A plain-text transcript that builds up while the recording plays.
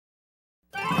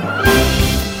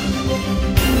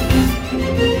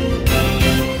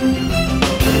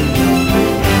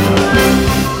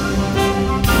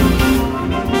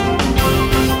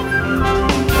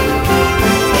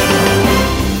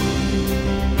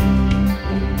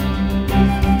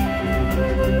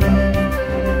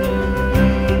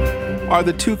Are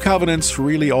the two covenants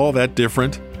really all that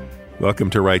different? Welcome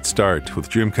to Right Start with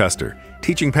Jim Custer,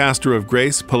 teaching pastor of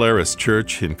Grace Polaris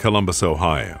Church in Columbus,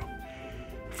 Ohio.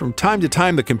 From time to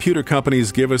time, the computer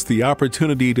companies give us the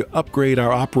opportunity to upgrade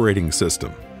our operating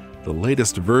system. The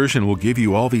latest version will give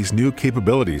you all these new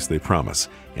capabilities, they promise,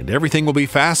 and everything will be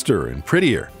faster and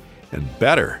prettier and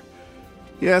better.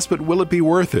 Yes, but will it be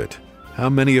worth it? How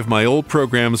many of my old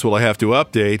programs will I have to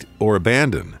update or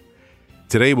abandon?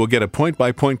 Today we'll get a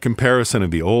point-by-point comparison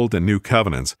of the old and new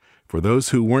covenants for those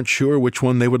who weren't sure which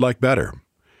one they would like better.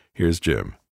 Here's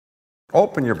Jim.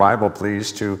 Open your Bible,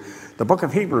 please, to the book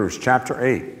of Hebrews, chapter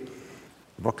 8.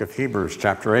 The book of Hebrews,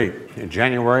 chapter 8. In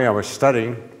January, I was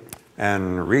studying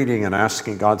and reading and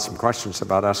asking God some questions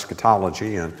about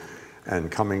eschatology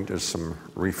and coming to some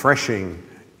refreshing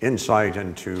insight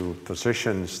into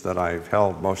positions that I've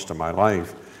held most of my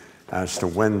life as to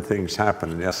when things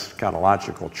happen in the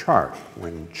eschatological chart,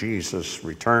 when Jesus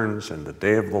returns and the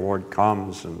day of the Lord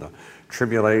comes and the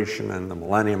tribulation and the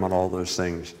millennium and all those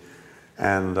things.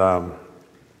 And I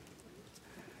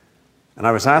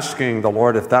was asking the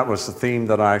Lord if that was the theme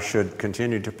that I should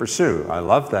continue to pursue. I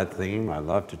love that theme. I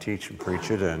love to teach and preach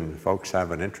it, and folks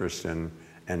have an interest in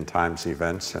end times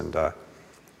events. And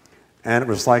it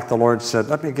was like the Lord said,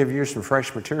 "Let me give you some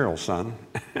fresh material, son."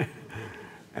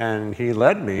 And he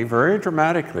led me, very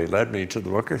dramatically, led me to the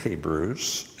book of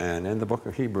Hebrews. And in the book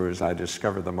of Hebrews, I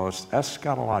discovered the most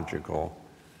eschatological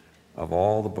of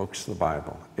all the books of the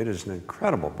Bible. It is an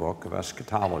incredible book of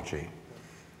eschatology.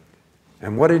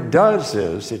 And what it does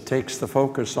is it takes the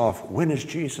focus off when is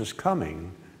Jesus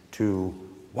coming to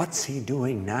what's he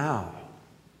doing now.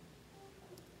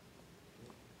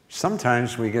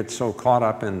 Sometimes we get so caught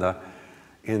up in the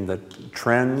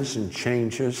trends and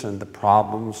changes and the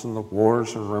problems and the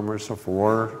wars and rumors of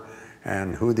war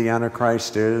and who the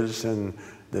Antichrist is and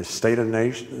the state of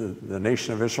the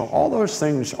nation of Israel. All those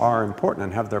things are important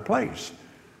and have their place.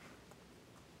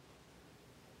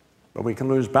 But we can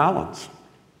lose balance.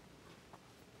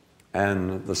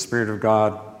 And the Spirit of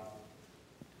God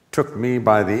took me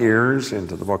by the ears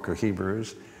into the book of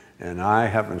Hebrews, and I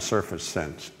haven't surfaced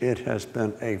since. It has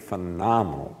been a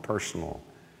phenomenal personal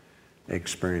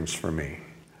experience for me.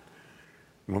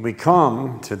 When we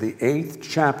come to the 8th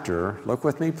chapter, look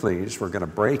with me please, we're going to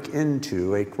break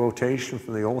into a quotation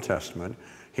from the Old Testament,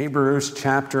 Hebrews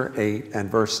chapter 8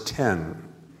 and verse 10.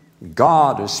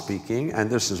 God is speaking, and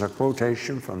this is a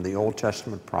quotation from the Old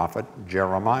Testament prophet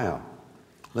Jeremiah.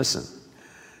 Listen,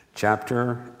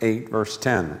 chapter 8, verse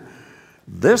 10.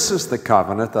 "This is the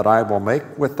covenant that I will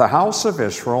make with the house of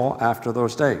Israel after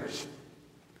those days."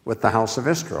 With the house of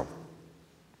Israel.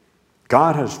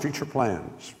 God has future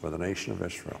plans for the nation of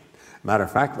Israel. Matter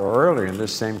of fact, earlier in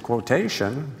this same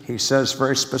quotation, he says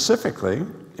very specifically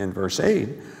in verse 8,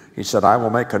 he said, "I will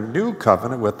make a new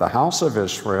covenant with the house of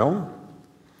Israel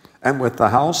and with the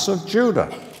house of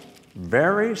Judah."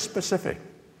 Very specific.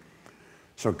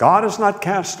 So God has not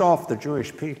cast off the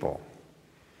Jewish people.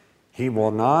 He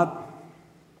will not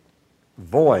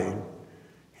void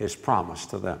his promise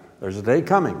to them. There's a day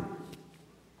coming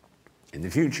in the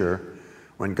future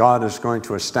when God is going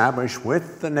to establish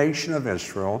with the nation of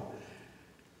Israel,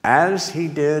 as he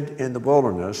did in the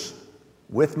wilderness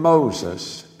with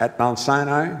Moses at Mount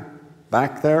Sinai,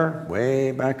 back there,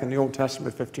 way back in the Old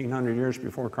Testament, 1,500 years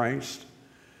before Christ.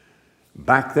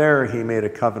 Back there, he made a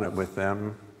covenant with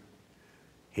them.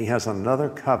 He has another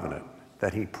covenant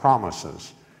that he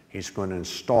promises he's going to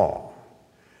install.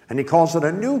 And he calls it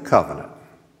a new covenant.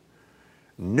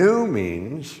 New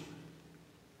means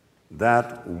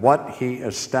that what he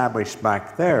established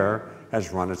back there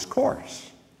has run its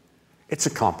course. It's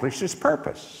accomplished its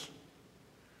purpose.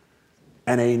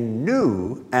 And a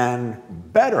new and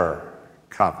better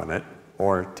covenant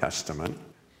or testament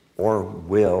or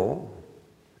will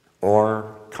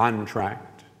or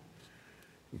contract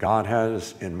God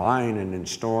has in mind and in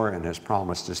store and has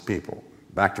promised his people.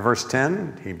 Back to verse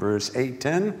 10, Hebrews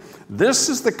 8:10. "This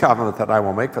is the covenant that I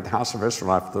will make with the house of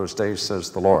Israel after those days,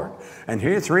 says the Lord." And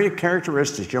here are three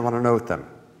characteristics. You want to note them.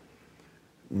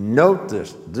 Note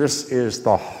this. This is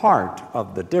the heart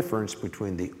of the difference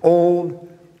between the old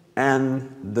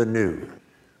and the new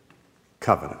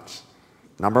covenants.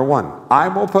 Number one, "I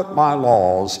will put my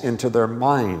laws into their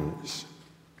minds.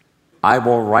 I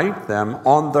will write them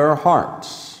on their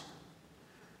hearts.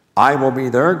 I will be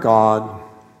their God.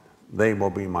 They will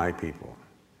be my people."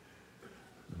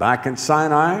 Back in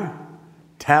Sinai,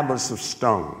 tablets of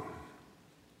stone.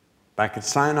 Back at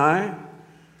Sinai,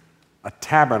 a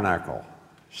tabernacle,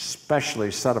 specially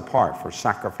set apart for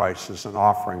sacrifices and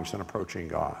offerings and approaching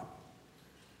God.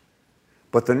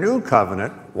 But the new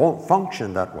covenant won't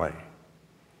function that way.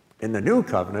 In the new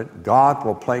covenant, God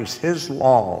will place his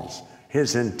laws,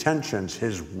 his intentions,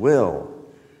 his will,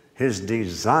 his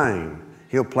design.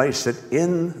 He'll place it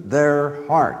in their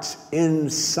hearts,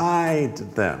 inside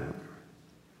them.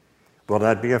 Will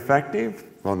that be effective?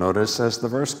 Well, notice as the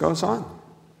verse goes on.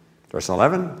 Verse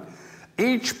 11,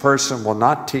 each person will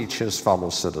not teach his fellow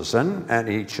citizen and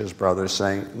each his brother,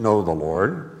 saying, know the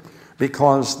Lord,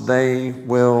 because they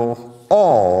will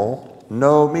all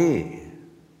know me,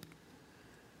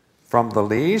 from the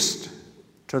least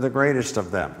to the greatest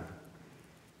of them.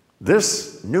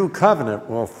 This new covenant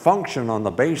will function on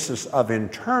the basis of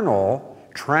internal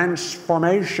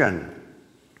transformation,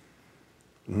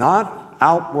 not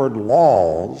outward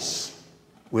laws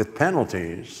with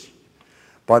penalties,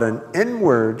 but an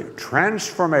inward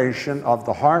transformation of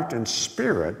the heart and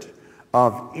spirit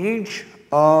of each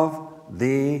of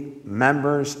the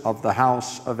members of the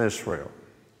house of Israel.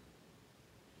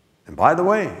 And by the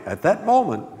way, at that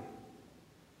moment,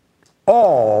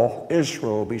 all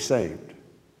Israel will be saved.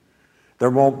 There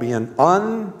won't be an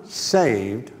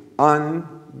unsaved,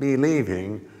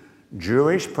 unbelieving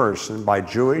Jewish person. By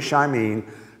Jewish, I mean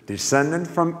descendant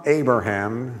from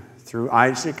Abraham through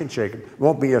Isaac and Jacob.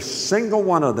 Won't be a single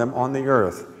one of them on the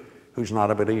earth who's not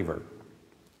a believer,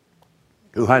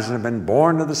 who hasn't been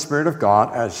born of the Spirit of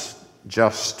God, as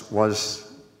just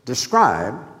was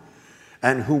described,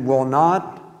 and who will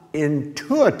not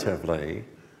intuitively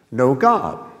know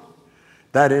God.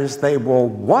 That is, they will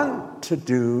want to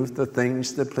do the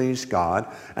things that please God,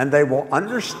 and they will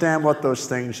understand what those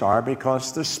things are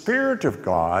because the Spirit of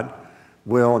God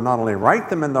will not only write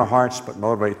them in their hearts, but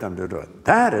motivate them to do it.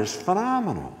 That is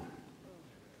phenomenal.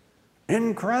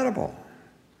 Incredible.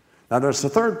 Now there's the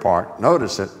third part.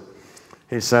 Notice it.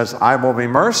 He says, I will be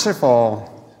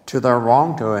merciful to their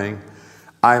wrongdoing.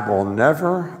 I will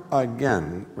never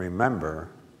again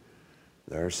remember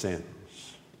their sins.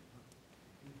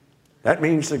 That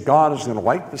means that God is going to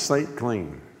wipe the slate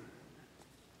clean.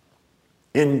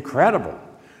 Incredible.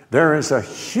 There is a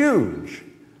huge,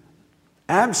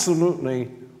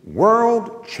 absolutely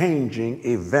world-changing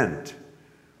event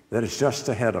that is just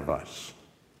ahead of us.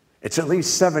 It's at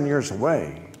least 7 years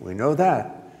away. We know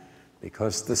that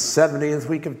because the 70th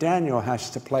week of Daniel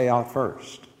has to play out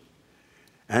first.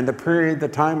 And the period, the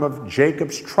time of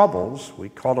Jacob's troubles, we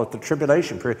call it the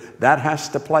tribulation period, that has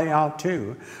to play out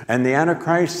too. And the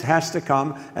Antichrist has to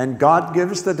come, and God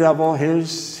gives the devil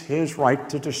his right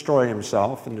to destroy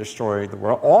himself and destroy the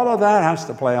world. All of that has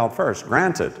to play out first,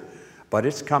 granted. But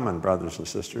it's coming, brothers and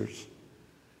sisters.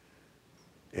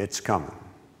 It's coming.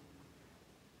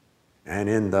 And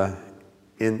in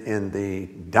the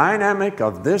dynamic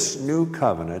of this new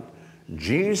covenant,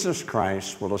 Jesus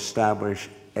Christ will establish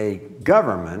a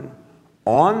government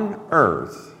on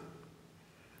earth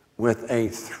with a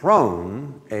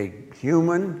throne, a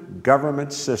human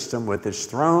government system with its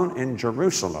throne in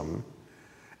Jerusalem,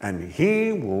 and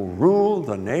he will rule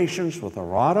the nations with a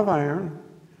rod of iron,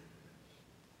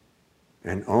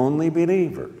 and only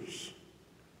believers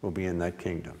will be in that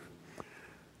kingdom.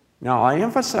 Now, I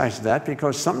emphasize that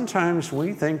because sometimes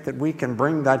we think that we can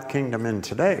bring that kingdom in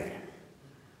today.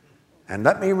 And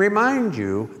let me remind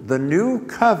you, the new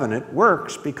covenant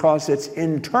works because it's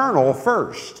internal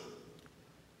first.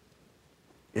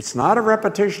 It's not a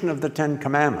repetition of the Ten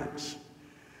Commandments.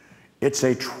 It's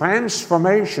a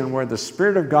transformation where the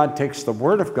Spirit of God takes the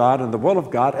Word of God and the will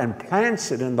of God and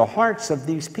plants it in the hearts of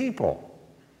these people.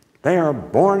 They are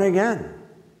born again.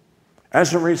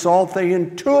 As a result, they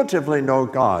intuitively know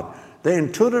God. They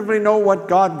intuitively know what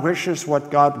God wishes,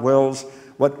 what God wills,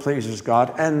 what pleases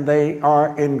God, and they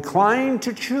are inclined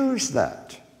to choose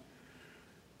that.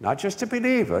 Not just to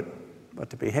believe it, but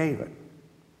to behave it.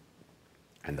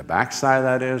 And the backside of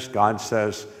that is, God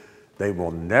says, they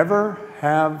will never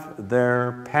have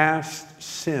their past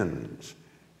sins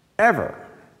ever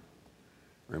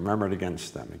remembered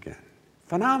against them again.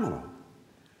 Phenomenal.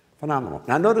 Phenomenal.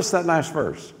 Now notice that last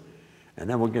verse, and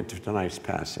then we'll get to tonight's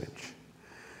passage.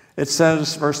 It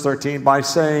says, verse 13, by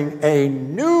saying a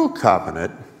new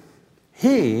covenant,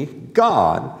 he,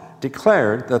 God,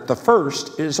 declared that the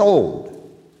first is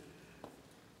old.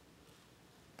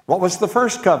 What was the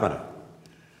first covenant?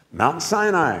 Mount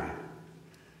Sinai,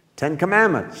 10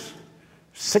 Commandments,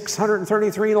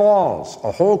 633 laws,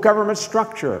 a whole government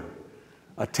structure,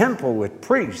 a temple with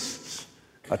priests,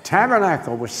 a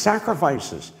tabernacle with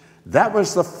sacrifices. That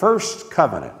was the first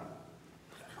covenant.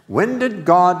 When did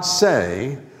God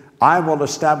say, I will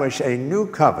establish a new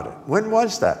covenant? When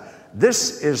was that?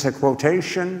 This is a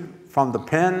quotation from the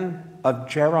pen of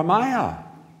Jeremiah.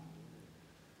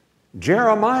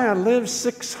 Jeremiah lived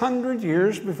 600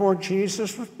 years before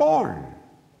Jesus was born.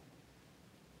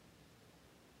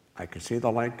 I could see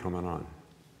the light coming on.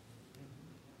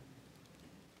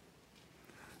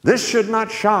 This should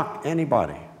not shock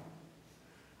anybody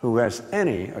who has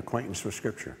any acquaintance with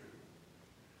Scripture.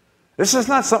 This is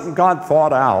not something God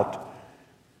thought out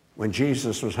when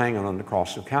Jesus was hanging on the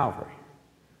cross of Calvary.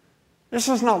 This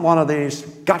is not one of these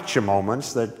gotcha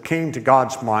moments that came to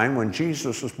God's mind when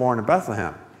Jesus was born in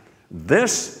Bethlehem.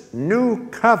 This new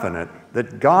covenant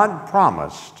that God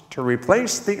promised to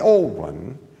replace the old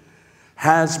one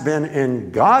has been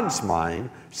in God's mind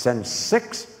since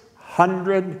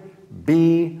 600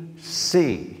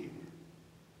 BC.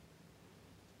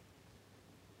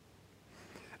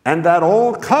 And that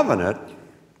old covenant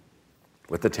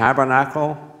with the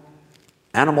tabernacle,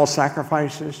 animal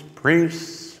sacrifices,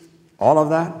 priests, all of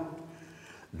that,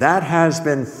 that has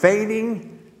been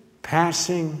fading,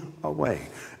 passing away.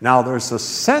 Now, there's a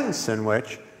sense in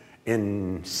which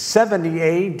in 70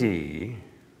 AD,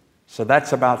 so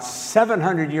that's about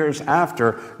 700 years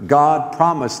after God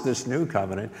promised this new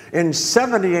covenant, in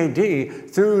 70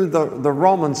 AD, through the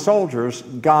Roman soldiers,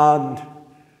 God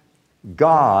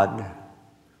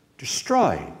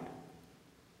destroyed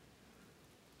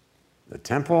the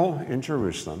temple in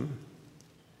Jerusalem,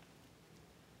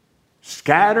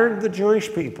 scattered the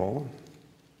Jewish people,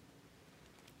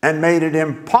 and made it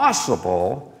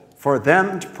impossible for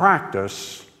them to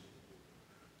practice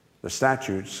the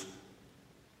statutes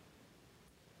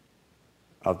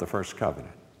of the first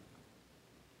covenant.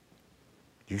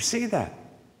 Do you see that?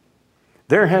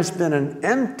 There has been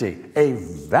a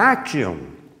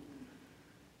vacuum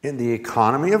in the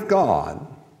economy of God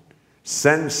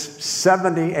since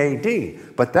 70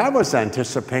 AD, but that was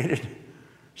anticipated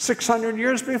 600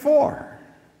 years before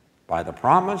by the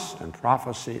promise and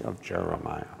prophecy of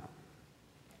Jeremiah.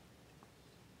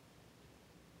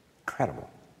 Incredible.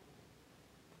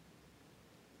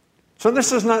 So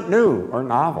this is not new or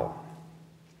novel.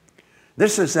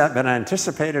 This has been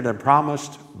anticipated and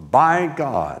promised by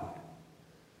God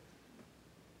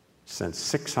since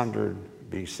 600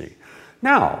 BC.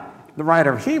 Now, the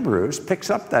writer of Hebrews picks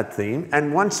up that theme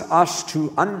and wants us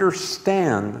to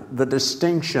understand the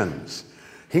distinctions.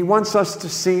 He wants us to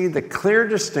see the clear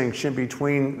distinction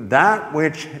between that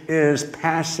which is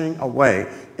passing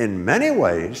away. In many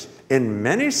ways, in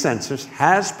many senses,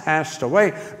 has passed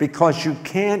away because you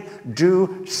can't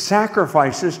do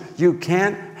sacrifices. You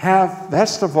can't have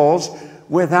festivals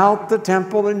without the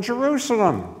temple in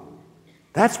Jerusalem.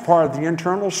 That's part of the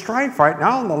internal strife right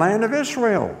now in the land of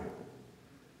Israel.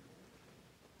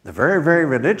 The very, very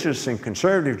religious and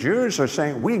conservative Jews are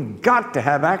saying, we've got to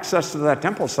have access to that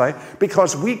temple site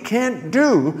because we can't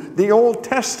do the Old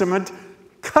Testament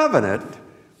covenant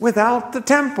without the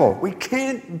temple. We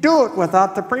can't do it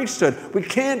without the priesthood. We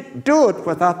can't do it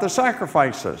without the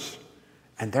sacrifices.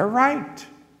 And they're right.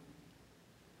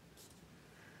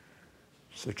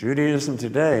 So Judaism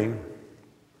today,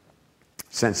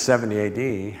 since 70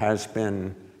 AD, has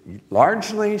been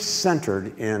largely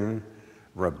centered in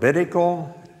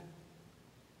rabbinical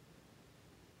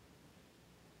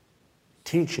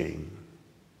teaching,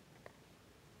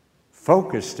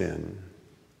 focused in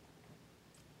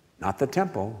not the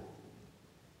temple,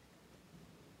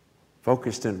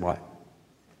 focused in what?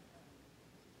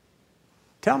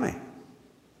 Tell me.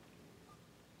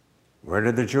 Where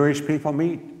did the Jewish people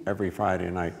meet every Friday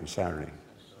night and Saturday?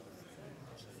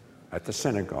 At the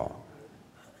synagogue.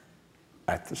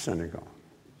 At the synagogue.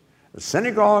 The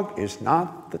synagogue is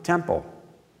not the temple.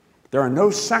 There are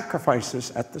no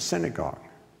sacrifices at the synagogue.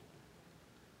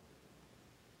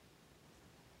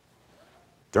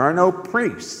 There are no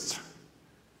priests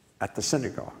at the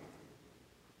synagogue.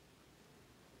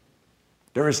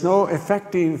 There is no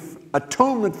effective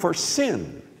atonement for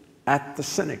sin at the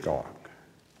synagogue.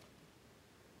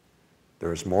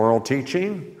 There is moral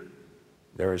teaching.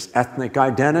 There is ethnic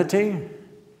identity.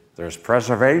 There is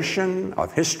preservation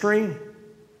of history.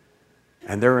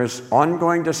 And there is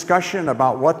ongoing discussion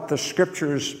about what the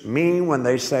scriptures mean when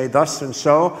they say thus and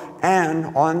so,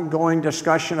 and ongoing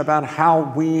discussion about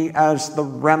how we as the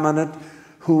remnant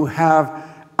who have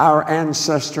our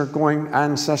ancestry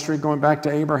going back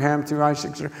to Abraham through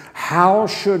Isaac, how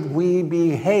should we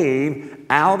behave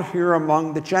out here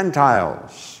among the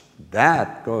Gentiles?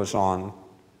 That goes on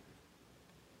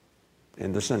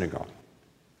in the synagogue.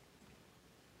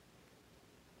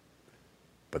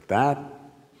 But that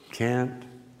can't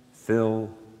fill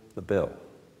the bill.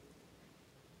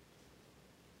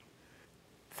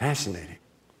 Fascinating.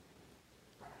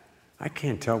 I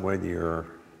can't tell whether you're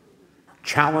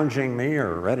challenging me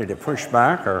or ready to push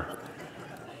back or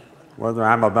whether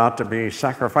I'm about to be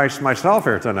sacrificed myself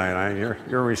here tonight.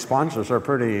 Your responses are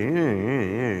pretty...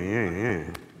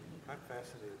 I'm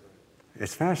fascinated.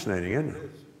 It's fascinating, isn't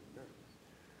it?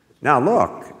 Now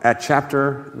look at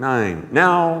chapter 9.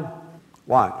 Now,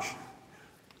 watch.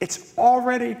 It's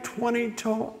already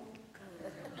 22.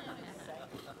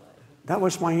 That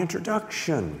was my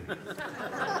introduction.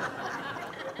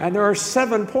 And there are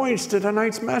 7 points to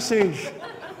tonight's message.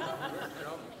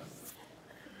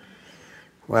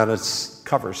 Well, let's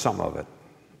cover some of it.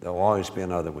 There'll always be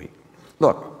another week.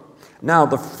 Look, now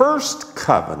the first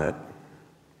covenant,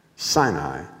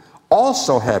 Sinai,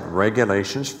 also had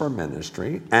regulations for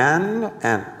ministry and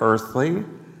an earthly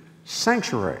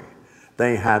sanctuary.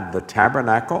 They had the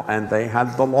tabernacle and they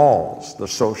had the laws, the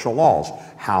social laws,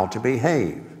 how to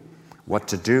behave, what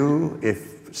to do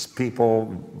if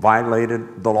people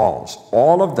violated the laws.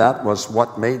 All of that was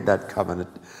what made that covenant,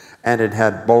 and it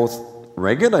had both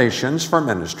regulations for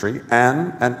ministry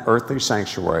and an earthly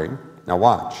sanctuary. Now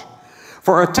watch.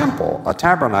 For a temple, a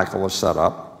tabernacle was set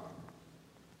up.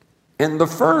 In the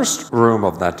first room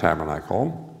of that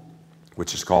tabernacle,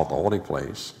 which is called the holy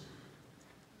place,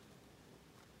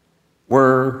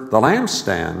 were the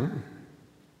lampstand,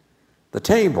 the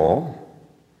table,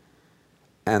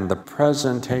 and the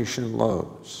presentation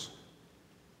loaves.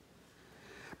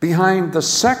 Behind the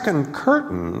second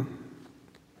curtain,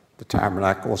 the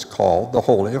tabernacle was called the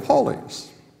Holy of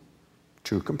Holies,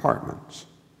 2 compartments.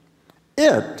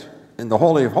 It, in the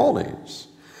Holy of Holies,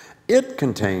 it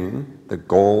contained the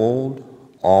gold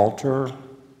altar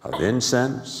of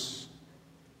incense,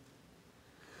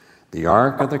 the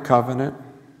Ark of the Covenant,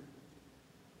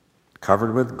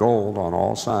 covered with gold on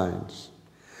all sides,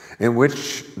 in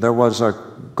which there was a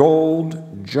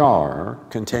gold jar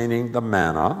containing the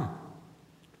manna,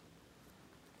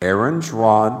 Aaron's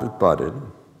rod budded,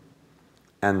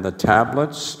 and the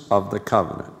tablets of the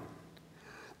covenant.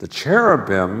 The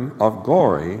cherubim of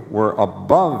glory were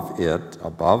above it,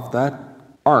 above that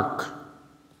ark.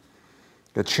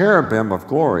 The cherubim of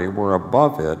glory were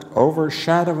above it,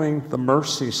 overshadowing the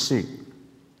mercy seat.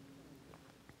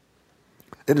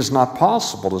 It is not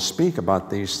possible to speak about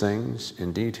these things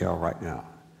in detail right now.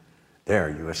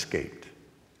 There, you escaped.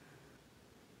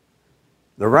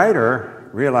 The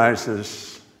writer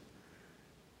realizes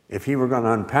if he were going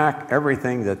to unpack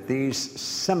everything that these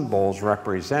symbols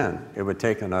represent, it would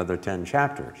take another 10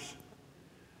 chapters.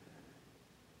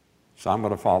 So I'm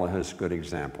going to follow his good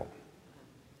example.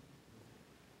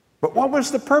 But what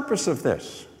was the purpose of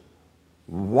this?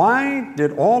 Why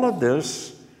did all of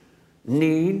this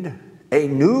need a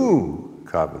new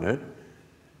covenant?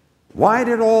 Why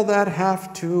did all that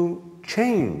have to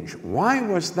change? Why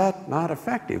was that not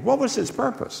effective? What was its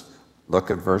purpose?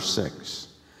 Look at verse 6.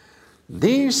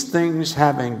 These things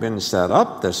having been set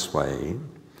up this way,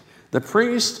 the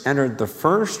priest entered the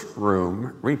first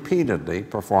room repeatedly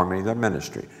performing the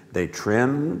ministry. They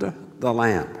trimmed the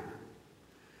lamp.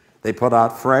 They put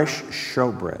out fresh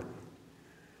showbread.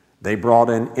 They brought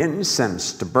in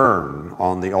incense to burn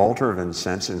on the altar of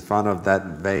incense in front of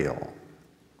that veil.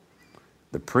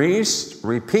 The priests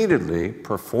repeatedly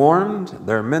performed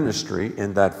their ministry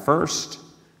in that first,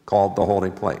 called the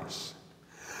holy place.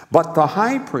 But the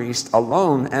high priest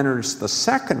alone enters the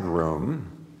second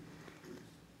room,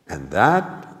 and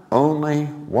that only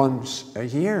once a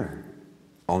year.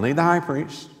 Only the high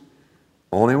priest,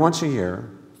 only once a year,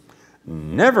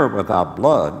 never without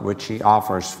blood, which he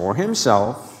offers for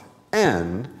himself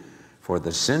and for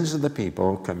the sins of the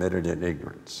people committed in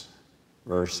ignorance.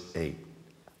 Verse 8.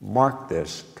 Mark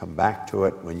this. Come back to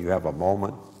it when you have a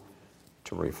moment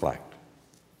to reflect.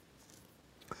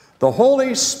 The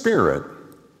Holy Spirit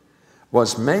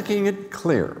was making it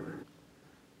clear.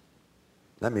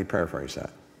 Let me paraphrase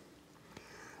that.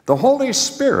 The Holy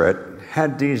Spirit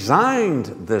had designed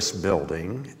this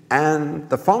building and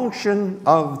the function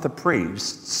of the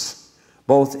priests,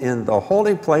 both in the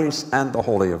holy place and the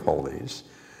Holy of Holies.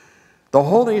 The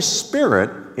Holy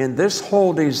Spirit in this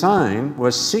whole design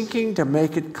was seeking to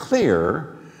make it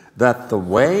clear that the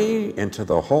way into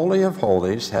the Holy of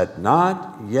Holies had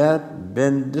not yet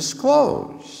been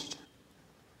disclosed.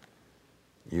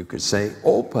 You could say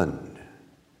opened.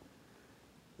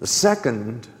 The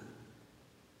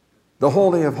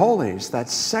Holy of Holies, that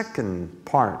second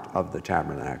part of the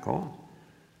tabernacle,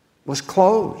 was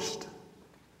closed.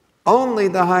 Only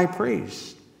the high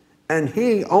priest, and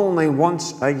he only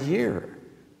once a year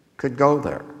could go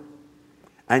there.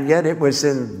 And yet it was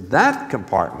in that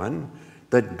compartment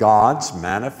that God's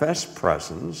manifest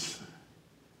presence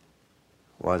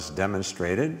was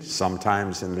demonstrated,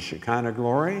 sometimes in the Shekinah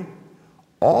glory,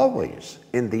 always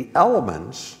in the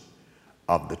elements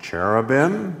of the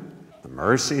cherubim, the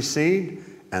mercy seat,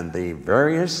 and the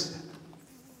various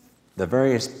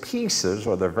pieces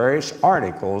or the various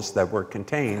articles that were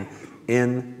contained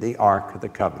in the Ark of the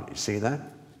Covenant. You see that?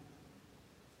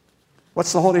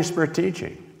 What's the Holy Spirit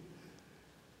teaching?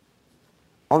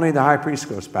 Only the high priest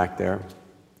goes back there.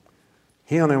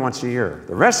 He only once a year.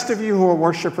 The rest of you who are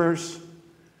worshipers,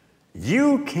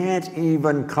 you can't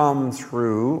even come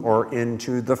through or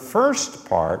into the first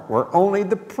part where only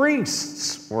the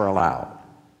priests were allowed.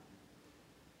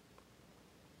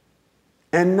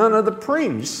 And none of the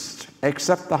priests,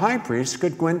 except the high priest,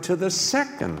 could go into the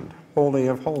second Holy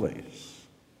of Holies,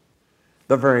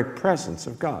 the very presence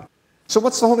of God. So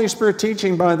what's the Holy Spirit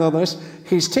teaching by this?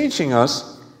 He's teaching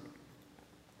us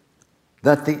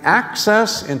that the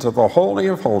access into the Holy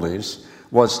of Holies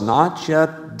was not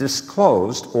yet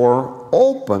disclosed or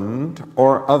opened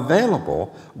or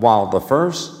available while the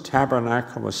first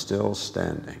tabernacle was still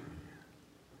standing.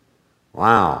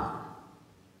 Wow.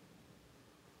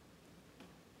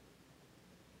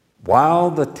 While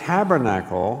the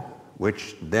tabernacle,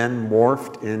 which then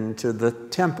morphed into the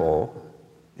temple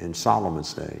in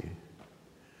Solomon's day,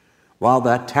 while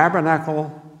that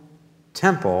tabernacle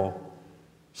temple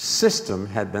system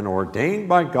had been ordained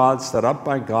by God, set up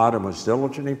by God, and was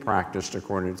diligently practiced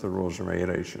according to the rules and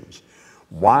regulations,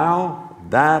 while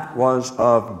that was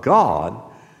of God,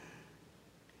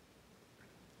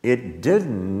 it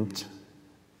didn't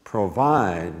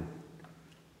provide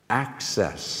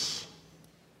access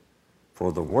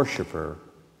for the worshiper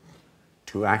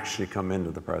to actually come into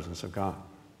the presence of God.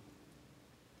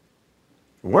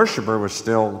 The worshiper was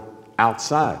still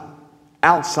outside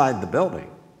the building.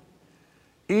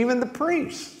 Even the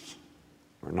priests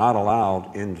were not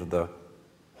allowed into the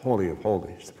Holy of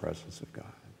Holies, the presence of God.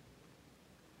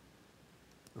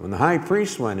 When the high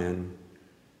priest went in,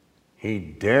 he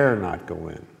dare not go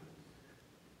in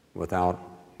without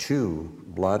 2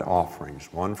 blood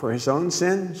offerings, one for his own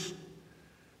sins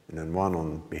and then one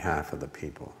on behalf of the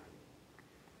people.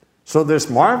 So this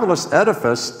marvelous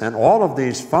edifice and all of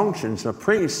these functions of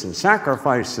priests and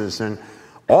sacrifices and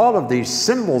all of these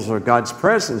symbols of God's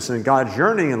presence and God's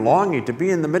yearning and longing to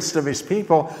be in the midst of his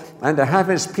people and to have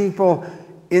his people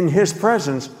in his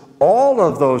presence, all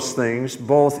of those things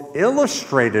both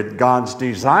illustrated God's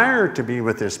desire to be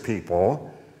with his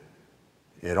people.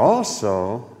 It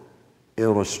also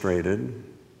illustrated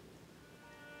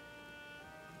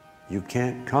you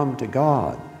can't come to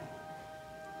God,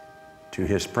 to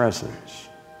his presence,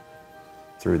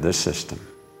 through this system.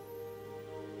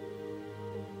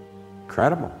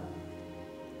 Incredible.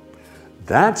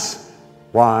 That's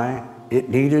why it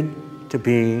needed to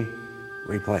be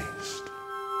replaced.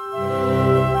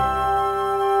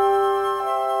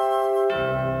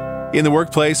 In the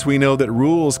workplace, we know that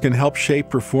rules can help shape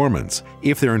performance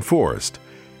if they're enforced.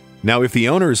 Now, if the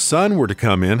owner's son were to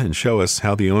come in and show us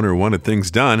how the owner wanted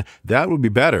things done, that would be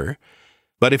better.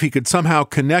 But if he could somehow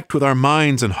connect with our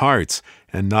minds and hearts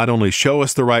and not only show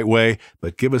us the right way,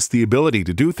 but give us the ability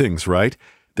to do things right,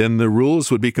 then the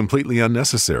rules would be completely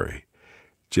unnecessary.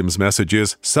 Jim's message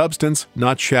is substance,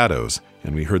 not shadows,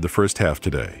 and we heard the first half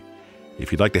today.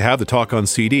 If you'd like to have the talk on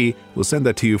CD, we'll send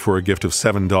that to you for a gift of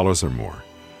 $7 or more.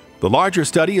 The larger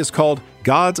study is called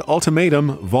God's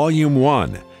Ultimatum, Volume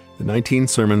 1. The 19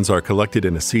 sermons are collected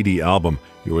in a CD album,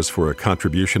 yours for a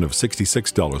contribution of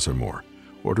 $66 or more.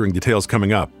 Ordering details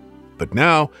coming up. But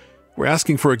now, we're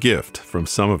asking for a gift from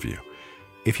some of you.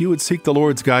 If you would seek the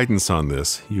Lord's guidance on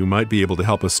this, you might be able to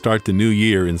help us start the new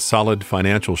year in solid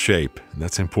financial shape, and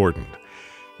that's important.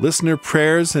 Listener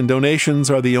prayers and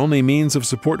donations are the only means of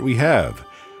support we have.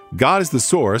 God is the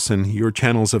source and you're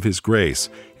channels of his grace,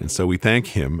 and so we thank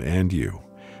him and you.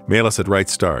 Mail us at Right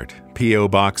Start, P.O.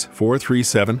 Box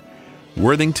 437,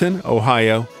 Worthington,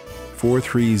 Ohio,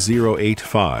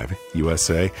 43085,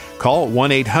 USA. Call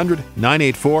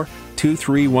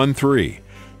 1-800-984-2313.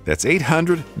 That's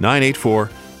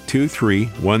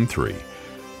 800-984-2313.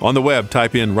 On the web,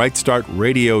 type in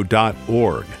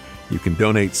rightstartradio.org. You can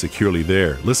donate securely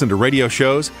there. Listen to radio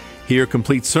shows, hear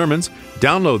complete sermons,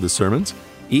 download the sermons,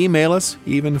 email us,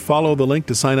 even follow the link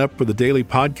to sign up for the daily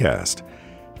podcast.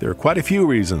 There are quite a few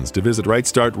reasons to visit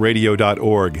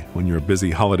rightstartradio.org when your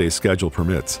busy holiday schedule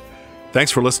permits.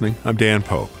 Thanks for listening. I'm Dan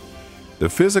Pope. The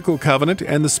physical covenant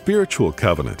and the spiritual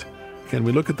covenant. Can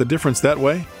we look at the difference that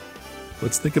way?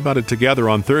 Let's think about it together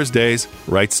on Thursday's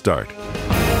Right Start.